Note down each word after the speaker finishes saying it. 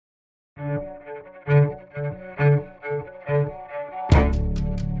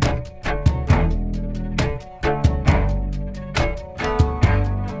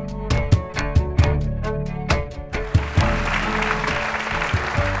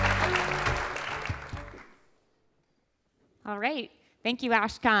right. Thank you,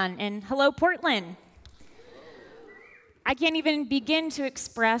 Ashkan. And hello, Portland. I can't even begin to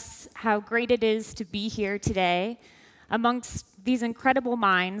express how great it is to be here today amongst these incredible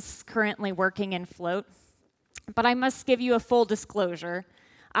minds currently working in float. But I must give you a full disclosure.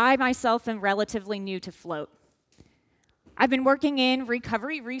 I myself am relatively new to float. I've been working in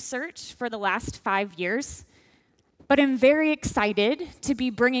recovery research for the last 5 years, but I'm very excited to be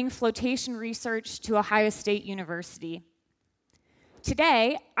bringing flotation research to Ohio State University.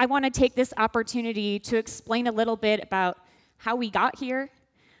 Today, I want to take this opportunity to explain a little bit about how we got here,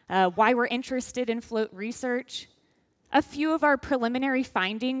 why we're interested in float research, a few of our preliminary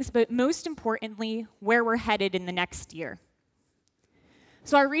findings, but most importantly, where we're headed in the next year.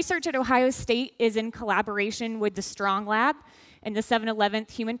 So our research at Ohio State is in collaboration with the Strong Lab and the 711th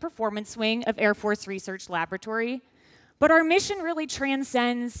Human Performance Wing of Air Force Research Laboratory. But our mission really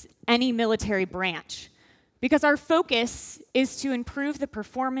transcends any military branch, because our focus is to improve the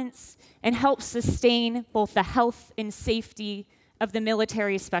performance and help sustain both the health and safety of the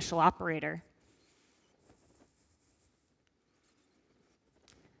military special operator.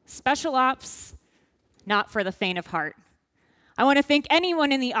 Special ops, not for the faint of heart. I want to thank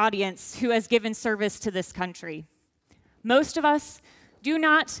anyone in the audience who has given service to this country. Most of us do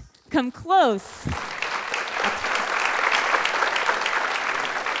not come close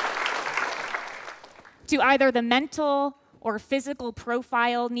to either the mental or physical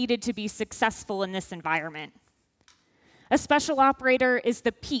profile needed to be successful in this environment. A special operator is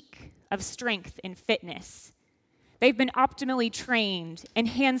the peak of strength and fitness. They've been optimally trained and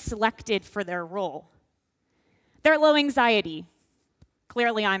hand-selected for their role. They're low anxiety.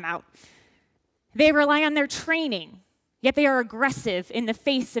 Clearly, I'm out. They rely on their training, yet they are aggressive in the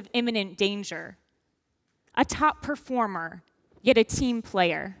face of imminent danger. A top performer, yet a team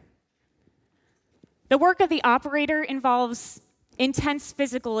player. The work of the operator involves intense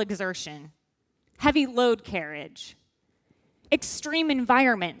physical exertion, heavy load carriage, extreme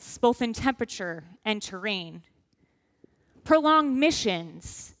environments, both in temperature and terrain, prolonged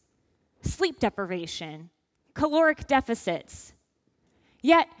missions, sleep deprivation, caloric deficits.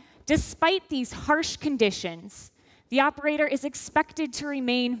 Yet, despite these harsh conditions, the operator is expected to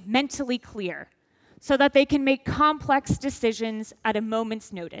remain mentally clear so that they can make complex decisions at a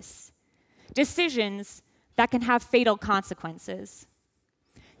moment's notice. Decisions that can have fatal consequences.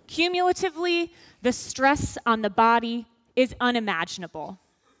 Cumulatively, the stress on the body is unimaginable.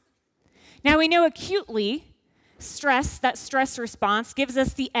 Now, we know acutely, that stress response gives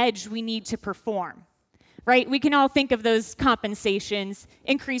us the edge we need to perform, right? We can all think of those compensations: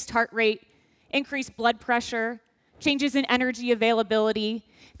 increased heart rate, increased blood pressure, changes in energy availability,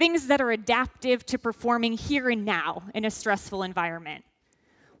 things that are adaptive to performing here and now in a stressful environment.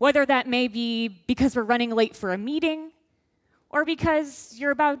 Whether that may be because we're running late for a meeting, or because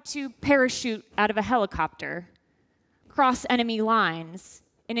you're about to parachute out of a helicopter, cross enemy lines,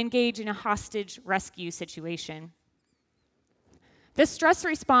 and engage in a hostage rescue situation. The stress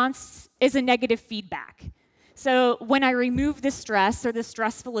response is a negative feedback. So when I remove the stress or the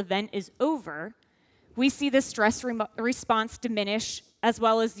stressful event is over, we see the stress response diminish as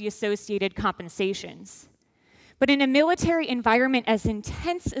well as the associated compensations. But in a military environment as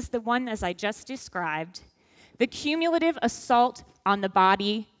intense as the one as I just described, the cumulative assault on the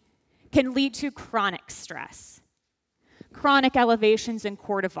body can lead to chronic stress. Chronic elevations in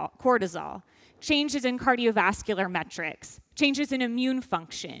cortisol, changes in cardiovascular metrics, changes in immune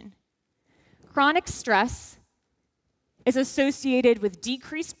function. Chronic stress is associated with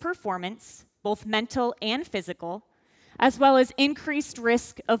decreased performance, both mental and physical, as well as increased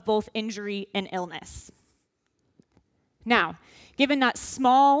risk of both injury and illness. Now, given that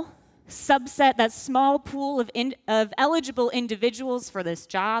small subset, that small pool of eligible individuals for this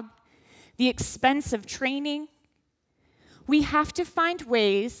job, the expense of training, we have to find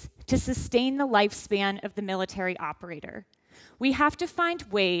ways to sustain the lifespan of the military operator. We have to find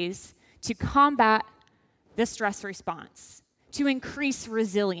ways to combat the stress response, to increase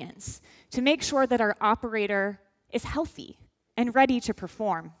resilience, to make sure that our operator is healthy and ready to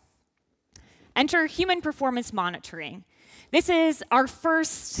perform. Enter human performance monitoring. This is our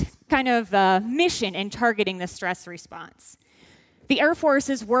first kind of mission in targeting the stress response. The Air Force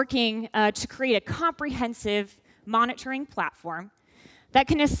is working to create a comprehensive monitoring platform that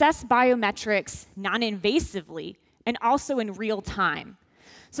can assess biometrics non-invasively and also in real time,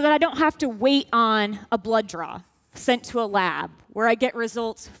 so that I don't have to wait on a blood draw sent to a lab where I get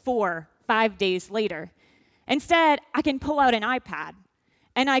results 4, 5 days later. Instead, I can pull out an iPad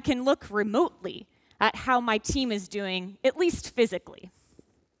and I can look remotely at how my team is doing, at least physically.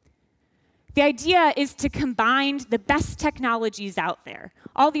 The idea is to combine the best technologies out there,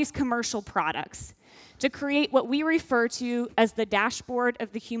 all these commercial products, to create what we refer to as the dashboard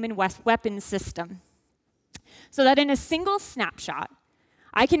of the human weapons system, so that in a single snapshot,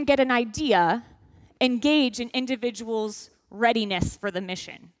 I can get an idea and gauge an individual's readiness for the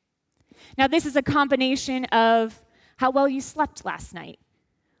mission. Now, this is a combination of how well you slept last night,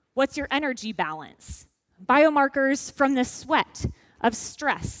 what's your energy balance, biomarkers from the sweat of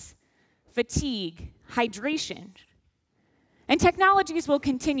stress, fatigue, hydration. And technologies will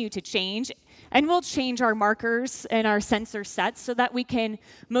continue to change, and we'll change our markers and our sensor sets so that we can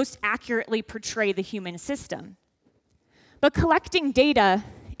most accurately portray the human system. But collecting data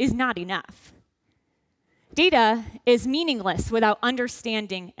is not enough. Data is meaningless without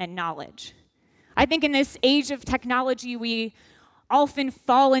understanding and knowledge. I think in this age of technology, we often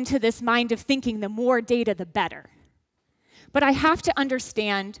fall into this mind of thinking the more data, the better. But I have to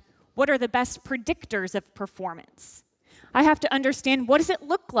understand what are the best predictors of performance. I have to understand, what does it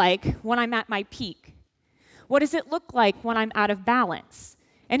look like when I'm at my peak? What does it look like when I'm out of balance?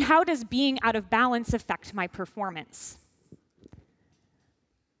 And how does being out of balance affect my performance?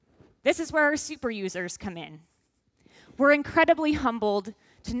 This is where our super users come in. We're incredibly humbled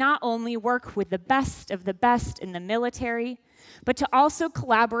to not only work with the best of the best in the military, but to also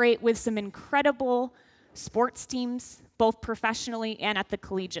collaborate with some incredible sports teams, both professionally and at the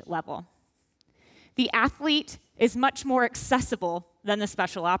collegiate level. The athlete is much more accessible than the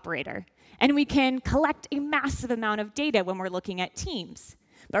special operator, and we can collect a massive amount of data when we're looking at teams.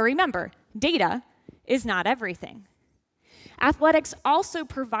 But remember, data is not everything. Athletics also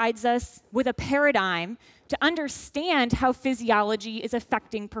provides us with a paradigm to understand how physiology is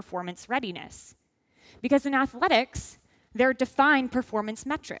affecting performance readiness. Because in athletics, there are defined performance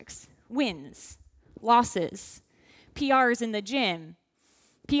metrics: wins, losses, PRs in the gym,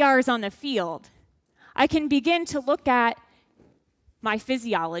 PRs on the field. I can begin to look at my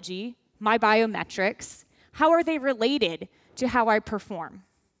physiology, my biometrics. How are they related to how I perform?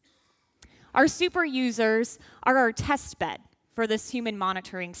 Our super users are our test bed for this human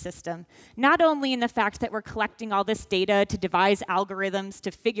monitoring system, not only in the fact that we're collecting all this data to devise algorithms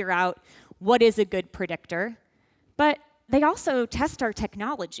to figure out what is a good predictor, but they also test our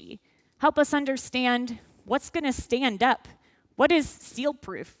technology, help us understand what's going to stand up, what is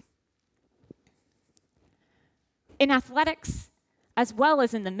seal-proof. In athletics, as well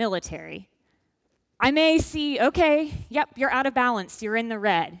as in the military, I may see, okay, yep, you're out of balance, you're in the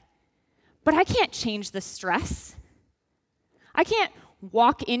red. But I can't change the stress. I can't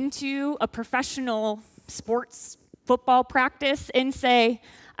walk into a professional sports football practice and say,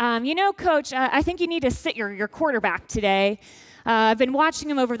 you know, coach, I think you need to sit your quarterback today. I've been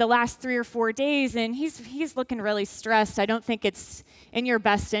watching him over the last 3 or 4 days, and he's looking really stressed. I don't think it's in your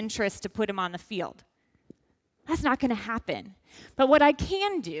best interest to put him on the field. That's not going to happen. But what I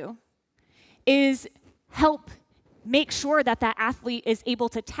can do is help make sure that that athlete is able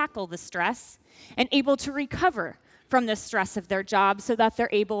to tackle the stress and able to recover from the stress of their job so that they're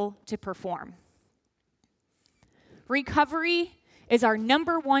able to perform. Recovery is our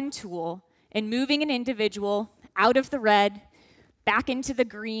 #1 tool in moving an individual out of the red, back into the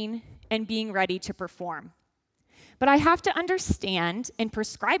green, and being ready to perform. But I have to understand, in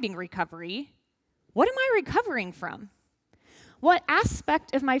prescribing recovery, what am I recovering from? What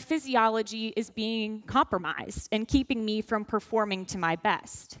aspect of my physiology is being compromised and keeping me from performing to my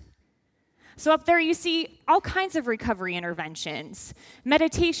best? So up there you see all kinds of recovery interventions: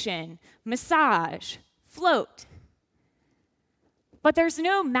 meditation, massage, float. But there's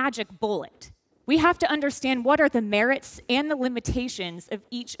no magic bullet. We have to understand what are the merits and the limitations of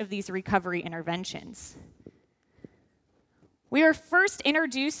each of these recovery interventions. We were first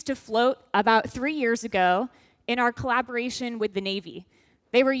introduced to float about 3 years ago in our collaboration with the Navy.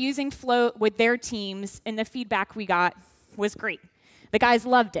 They were using float with their teams, and the feedback we got was great. The guys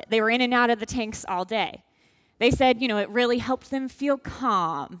loved it. They were in and out of the tanks all day. They said, it really helped them feel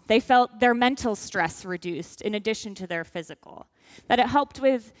calm. They felt their mental stress reduced in addition to their physical, that it helped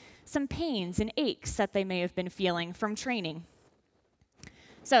with some pains and aches that they may have been feeling from training.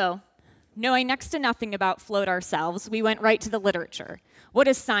 So, knowing next to nothing about float ourselves, we went right to the literature. What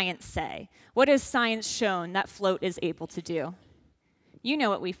does science say? What has science shown that float is able to do? You know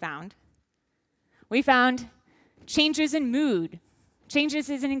what we found. We found changes in mood, changes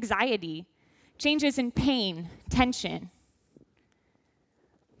in anxiety, changes in pain, tension.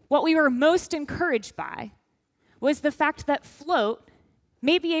 What we were most encouraged by was the fact that float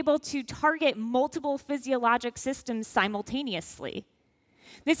may be able to target multiple physiologic systems simultaneously.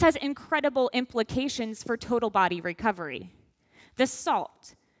 This has incredible implications for total body recovery. The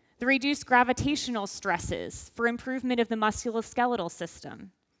salt, the reduced gravitational stresses for improvement of the musculoskeletal system,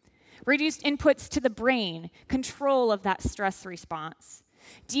 reduced inputs to the brain, control of that stress response,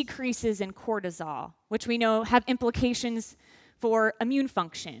 decreases in cortisol, which we know have implications for immune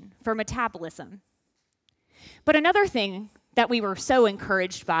function, for metabolism. But another thing that we were so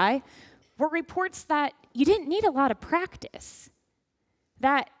encouraged by were reports that you didn't need a lot of practice,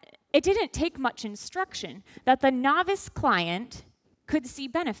 that it didn't take much instruction, that the novice client could see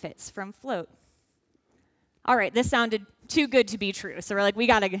benefits from float. All right, this sounded too good to be true, so we're like, we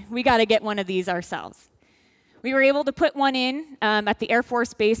gotta get one of these ourselves. We were able to put one in at the Air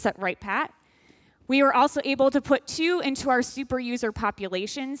Force Base at Wright-Patt. We were also able to put 2 into our super user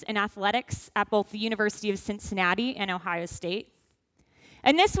populations in athletics at both the University of Cincinnati and Ohio State.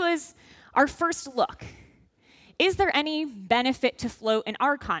 And this was our first look. Is there any benefit to float in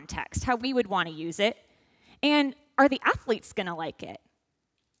our context, how we would want to use it? And are the athletes going to like it?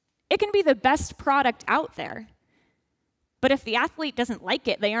 It can be the best product out there. But if the athlete doesn't like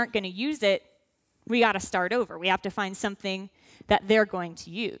it, they aren't going to use it, we got to start over. We have to find something that they're going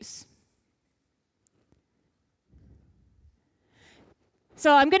to use.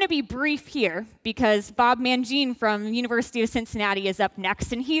 So I'm going to be brief here because Bob Mangine from the University of Cincinnati is up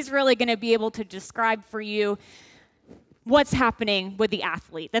next, and he's really going to be able to describe for you what's happening with the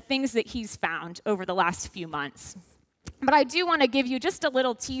athlete, the things that he's found over the last few months. But I do want to give you just a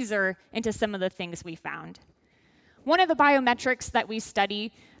little teaser into some of the things we found. One of the biometrics that we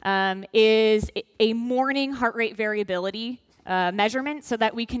study is a morning heart rate variability measurement so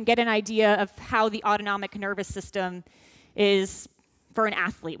that we can get an idea of how the autonomic nervous system is for an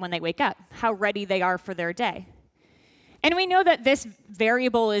athlete when they wake up, how ready they are for their day. And we know that this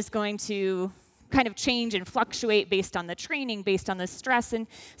variable is going to kind of change and fluctuate based on the training, based on the stress, and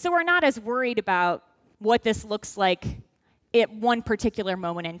so we're not as worried about what this looks like at one particular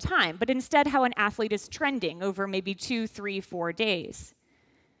moment in time, but instead how an athlete is trending over maybe 2, 3, 4 days.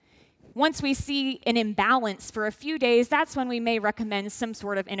 Once we see an imbalance for a few days, that's when we may recommend some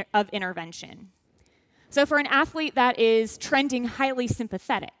sort of intervention. So for an athlete that is trending highly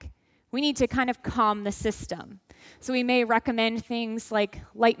sympathetic, we need to kind of calm the system. So we may recommend things like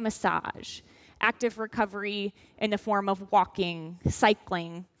light massage, active recovery in the form of walking,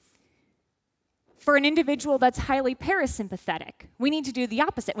 cycling. For an individual that's highly parasympathetic, we need to do the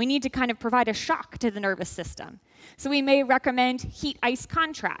opposite. We need to kind of provide a shock to the nervous system. So we may recommend heat-ice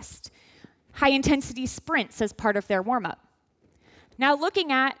contrast, high-intensity sprints as part of their warm-up. Now,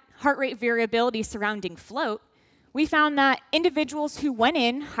 looking at heart rate variability surrounding float, we found that individuals who went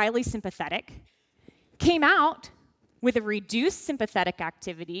in highly sympathetic came out with a reduced sympathetic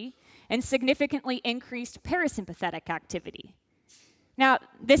activity and significantly increased parasympathetic activity. Now,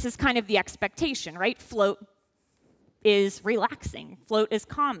 this is kind of the expectation, right? Float is relaxing. Float is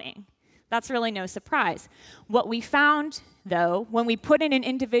calming. That's really no surprise. What we found, though, when we put in an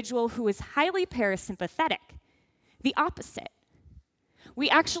individual who is highly parasympathetic, the opposite. We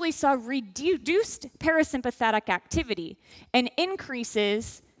actually saw reduced parasympathetic activity and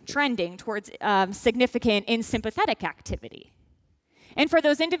increases trending towards significant in sympathetic activity. And for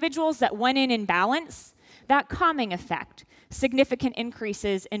those individuals that went in balance, that calming effect, significant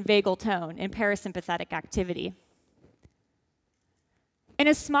increases in vagal tone and parasympathetic activity. In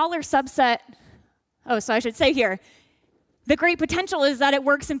a smaller subset, so I should say here, the great potential is that it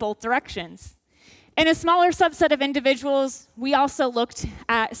works in both directions. In a smaller subset of individuals, we also looked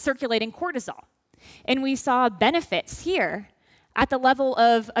at circulating cortisol, and we saw benefits here at the level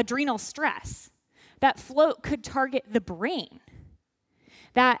of adrenal stress. That float could target the brain.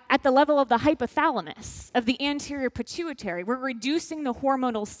 That at the level of the hypothalamus, of the anterior pituitary, we're reducing the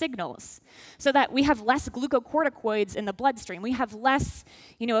hormonal signals so that we have less glucocorticoids in the bloodstream. We have less,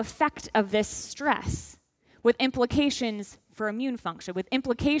 effect of this stress with implications for immune function, with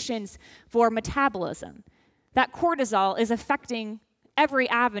implications for metabolism. That cortisol is affecting every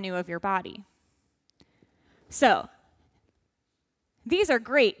avenue of your body. So, these are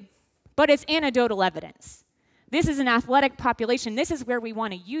great, but it's anecdotal evidence. This is an athletic population. This is where we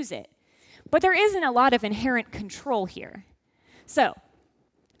want to use it. But there isn't a lot of inherent control here. So,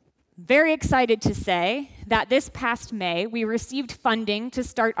 very excited to say that this past May, we received funding to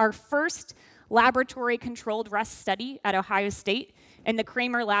start our first laboratory-controlled rest study at Ohio State in the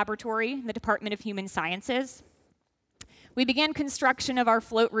Kramer Laboratory in the Department of Human Sciences. We began construction of our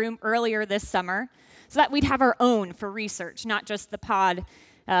float room earlier this summer so that we'd have our own for research, not just the pod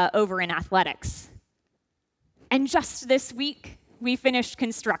over in athletics. And just this week, we finished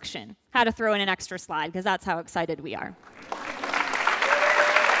construction. Had to throw in an extra slide because that's how excited we are.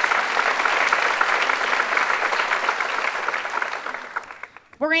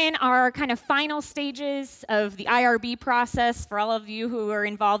 We're in our kind of final stages of the IRB process. For all of you who are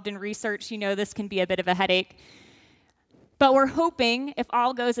involved in research, you know this can be a bit of a headache. But we're hoping, if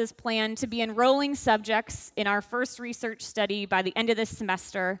all goes as planned, to be enrolling subjects in our first research study by the end of this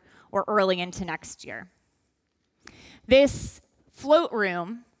semester or early into next year. This float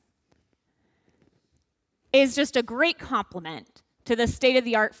room is just a great complement to the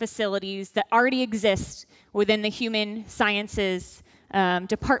state-of-the-art facilities that already exist within the Human Sciences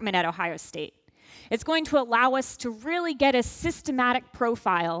Department at Ohio State. It's going to allow us to really get a systematic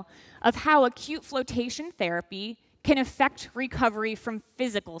profile of how acute flotation therapy can affect recovery from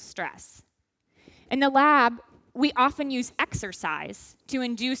physical stress. In the lab, we often use exercise to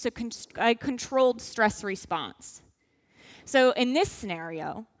induce a controlled stress response. So in this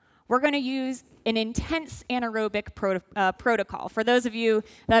scenario, we're going to use an intense anaerobic protocol. For those of you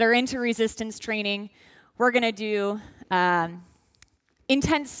that are into resistance training, we're going to do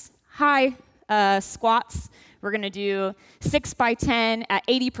intense high squats. We're going to do 6 by 10 at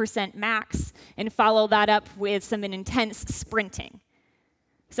 80% max and follow that up with some intense sprinting.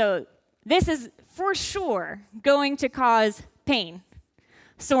 So this is for sure going to cause pain,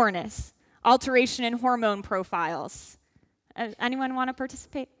 soreness, alteration in hormone profiles. Anyone want to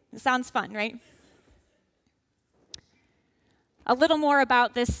participate? It sounds fun, right? A little more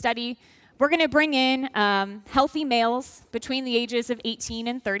about this study. We're going to bring in healthy males between the ages of 18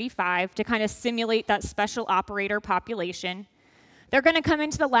 and 35 to kind of simulate that special operator population. They're going to come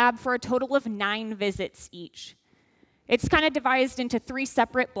into the lab for a total of 9 visits each. It's kind of divided into 3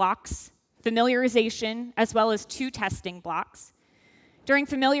 separate blocks, familiarization, as well as 2 testing blocks. During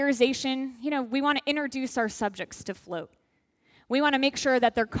familiarization, we want to introduce our subjects to float. We want to make sure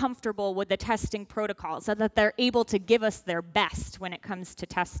that they're comfortable with the testing protocols so that they're able to give us their best when it comes to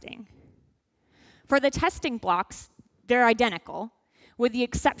testing. For the testing blocks, they're identical, with the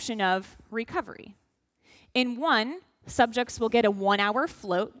exception of recovery. In one, subjects will get a 1-hour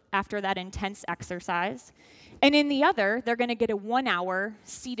float after that intense exercise, and in the other, they're going to get a 1-hour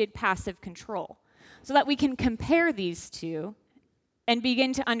seated passive control, so that we can compare these two and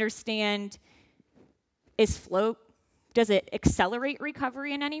begin to understand, is float, does it accelerate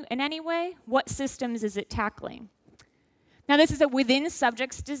recovery in any way? What systems is it tackling? Now, this is a within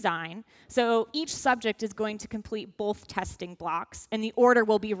subjects design, so each subject is going to complete both testing blocks, and the order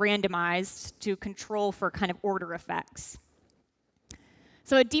will be randomized to control for kind of order effects.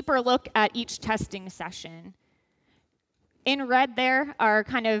 So a deeper look at each testing session. In red there are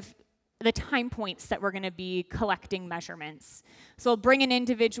kind of the time points that we're going to be collecting measurements. So we'll bring an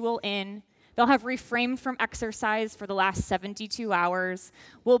individual in. They'll have refrained from exercise for the last 72 hours.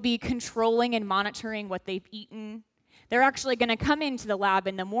 We'll be controlling and monitoring what they've eaten. They're actually going to come into the lab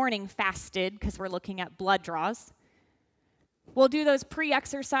in the morning fasted because we're looking at blood draws. We'll do those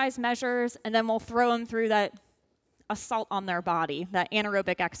pre-exercise measures, and then we'll throw them through that assault on their body, that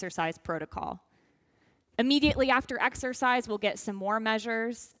anaerobic exercise protocol. Immediately after exercise, we'll get some more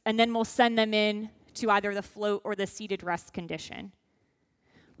measures, and then we'll send them in to either the float or the seated rest condition.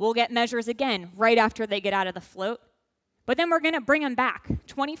 We'll get measures again right after they get out of the float, but then we're going to bring them back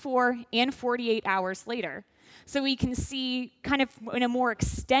 24 and 48 hours later so we can see kind of in a more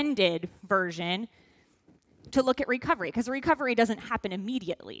extended version to look at recovery, because recovery doesn't happen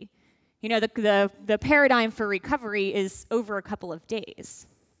immediately. The paradigm for recovery is over a couple of days.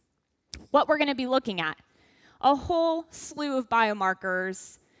 What we're going to be looking at, a whole slew of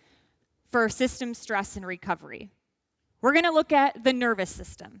biomarkers for system stress and recovery. We're going to look at the nervous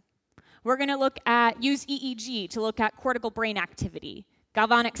system. We're going to use EEG to look at cortical brain activity,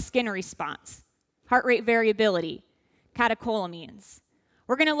 galvanic skin response, heart rate variability, catecholamines.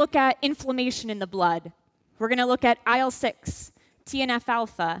 We're going to look at inflammation in the blood. We're going to look at IL-6,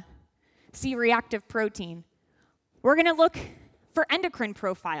 TNF-alpha, C-reactive protein. We're going to look for endocrine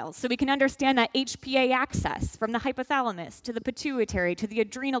profiles so we can understand that HPA axis from the hypothalamus to the pituitary to the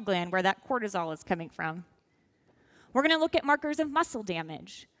adrenal gland where that cortisol is coming from. We're going to look at markers of muscle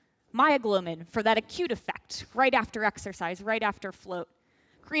damage, myoglobin for that acute effect right after exercise, right after float,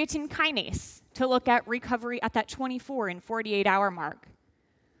 creatine kinase to look at recovery at that 24 and 48-hour mark.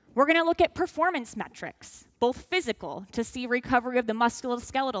 We're going to look at performance metrics, both physical to see recovery of the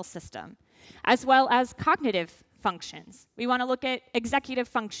musculoskeletal system, as well as cognitive functions. We want to look at executive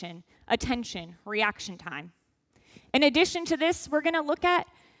function, attention, reaction time. In addition to this, we're going to look at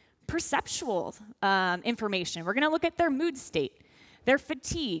perceptual information. We're going to look at their mood state, their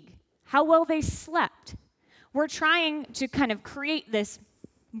fatigue, how well they slept. We're trying to kind of create this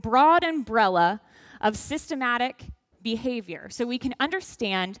broad umbrella of systematic behavior so we can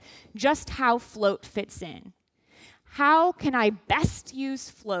understand just how float fits in. how can I best use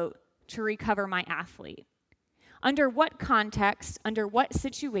float to recover my athlete? Under what context, under what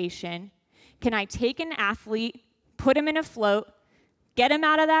situation can I take an athlete, put him in a float, get him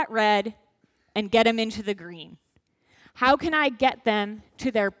out of that red, and get him into the green? How can I get them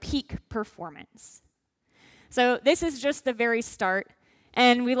to their peak performance? So this is just the very start,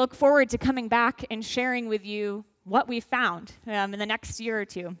 and we look forward to coming back and sharing with you what we found in the next year or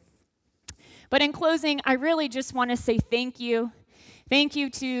two. But in closing, I really just want to say thank you. Thank you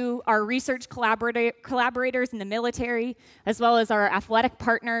to our research collaborators in the military, as well as our athletic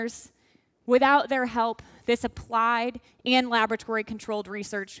partners. Without their help, this applied and laboratory-controlled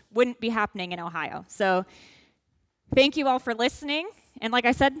research wouldn't be happening in Ohio. So thank you all for listening. And like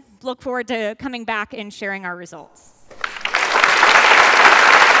I said, look forward to coming back and sharing our results.